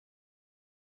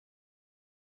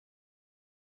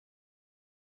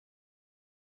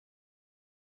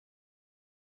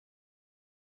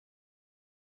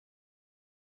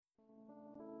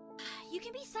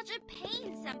can be such a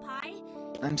pain, Senpai.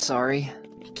 I'm sorry.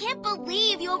 I can't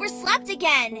believe you overslept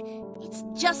again. It's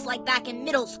just like back in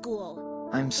middle school.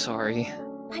 I'm sorry.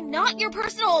 I'm not your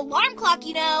personal alarm clock,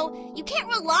 you know. You can't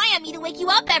rely on me to wake you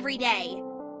up every day.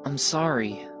 I'm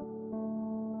sorry.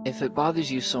 If it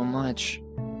bothers you so much,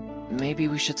 maybe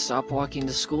we should stop walking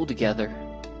to school together.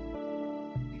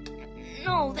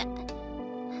 No,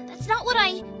 that's not what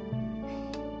I...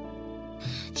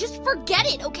 Just forget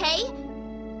it, okay?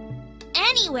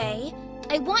 Anyway,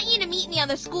 I want you to meet me on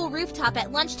the school rooftop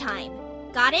at lunchtime.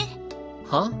 Got it?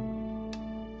 Huh?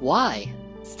 Why?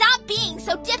 Stop being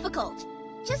so difficult.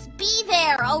 Just be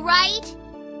there, alright?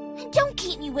 And don't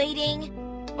keep me waiting.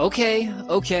 Okay.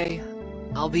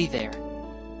 I'll be there.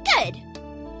 Good.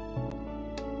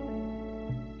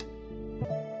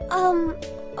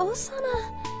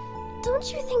 Osana,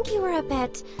 don't you think you were a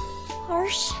bit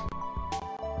harsh?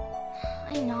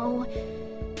 I know.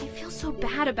 I feel so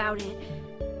bad about it.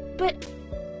 But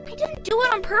I didn't do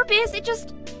it on purpose. It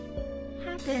just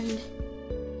happened.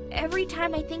 Every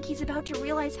time I think he's about to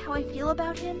realize how I feel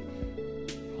about him,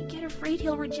 I get afraid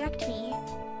he'll reject me.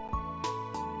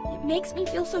 It makes me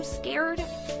feel so scared.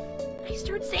 I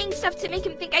start saying stuff to make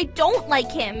him think I don't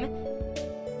like him.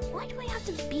 Why do I have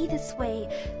to be this way?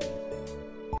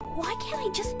 Why can't I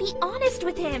just be honest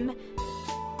with him?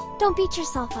 Don't beat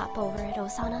yourself up over it,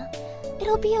 Osana.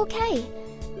 It'll be okay.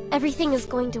 Everything is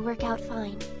going to work out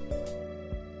fine.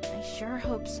 I sure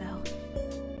hope so.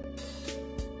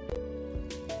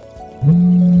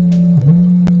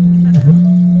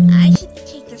 I should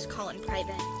take this call in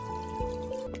private.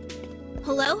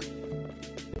 Hello?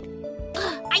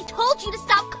 I told you to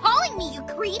stop calling me, you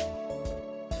creep!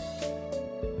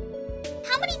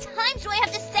 How many times do I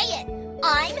have to say it?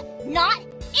 I'm not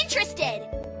interested!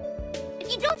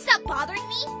 If you don't stop bothering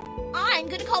me, I'm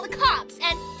gonna call the cops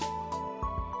and...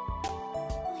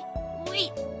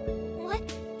 Wait, what?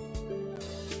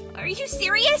 Are you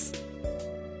serious?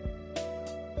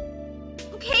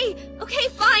 Okay,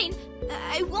 fine.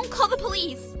 I won't call the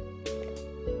police.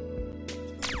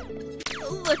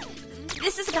 Look,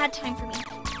 this is a bad time for me.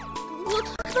 We'll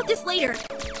talk about this later.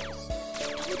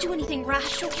 Don't do anything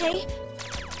rash, okay?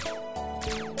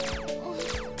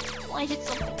 Why did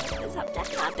something like this have to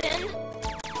happen?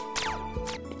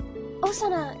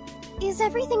 Osana, is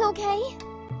everything okay?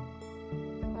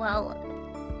 Well,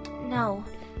 no.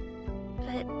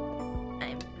 But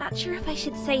I'm not sure if I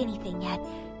should say anything yet.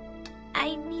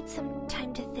 I need some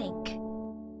time to think.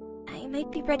 I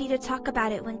might be ready to talk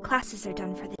about it when classes are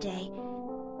done for the day.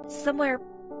 Somewhere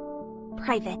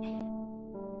private.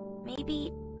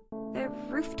 Maybe the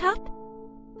rooftop?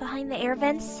 Behind the air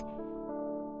vents?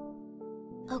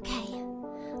 Okay.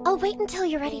 I'll wait until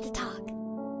you're ready to talk.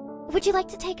 Would you like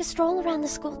to take a stroll around the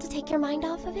school to take your mind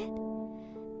off of it?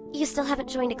 You still haven't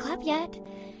joined a club yet.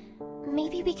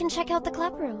 Maybe we can check out the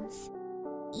club rooms.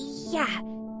 Yeah.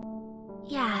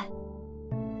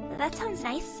 That sounds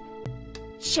nice.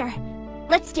 Sure,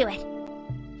 let's do it.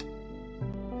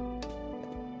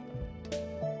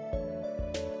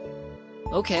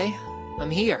 Okay,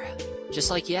 I'm here. Just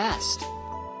like you asked.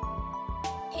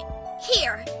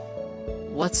 Here.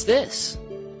 What's this?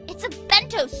 It's a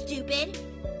bento, stupid.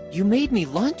 You made me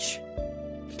lunch?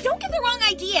 Don't get the wrong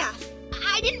idea.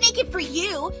 I didn't make it for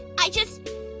you. I just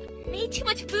made too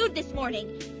much food this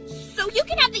morning. So you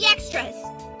can have the extras.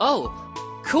 Oh,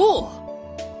 cool.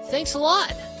 Thanks a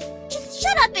lot. Just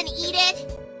shut up and eat it.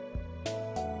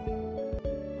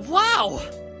 Wow!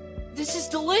 This is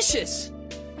delicious.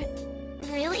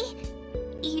 Really?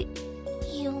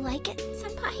 You like it,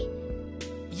 Senpai?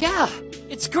 Yeah,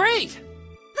 it's great.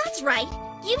 That's right.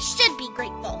 You should be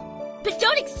grateful. But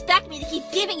don't expect me to keep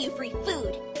giving you free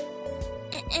food.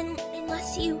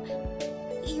 Unless you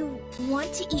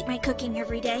want to eat my cooking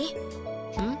every day.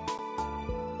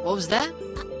 What was that?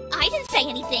 I didn't say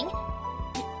anything.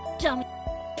 Dummy.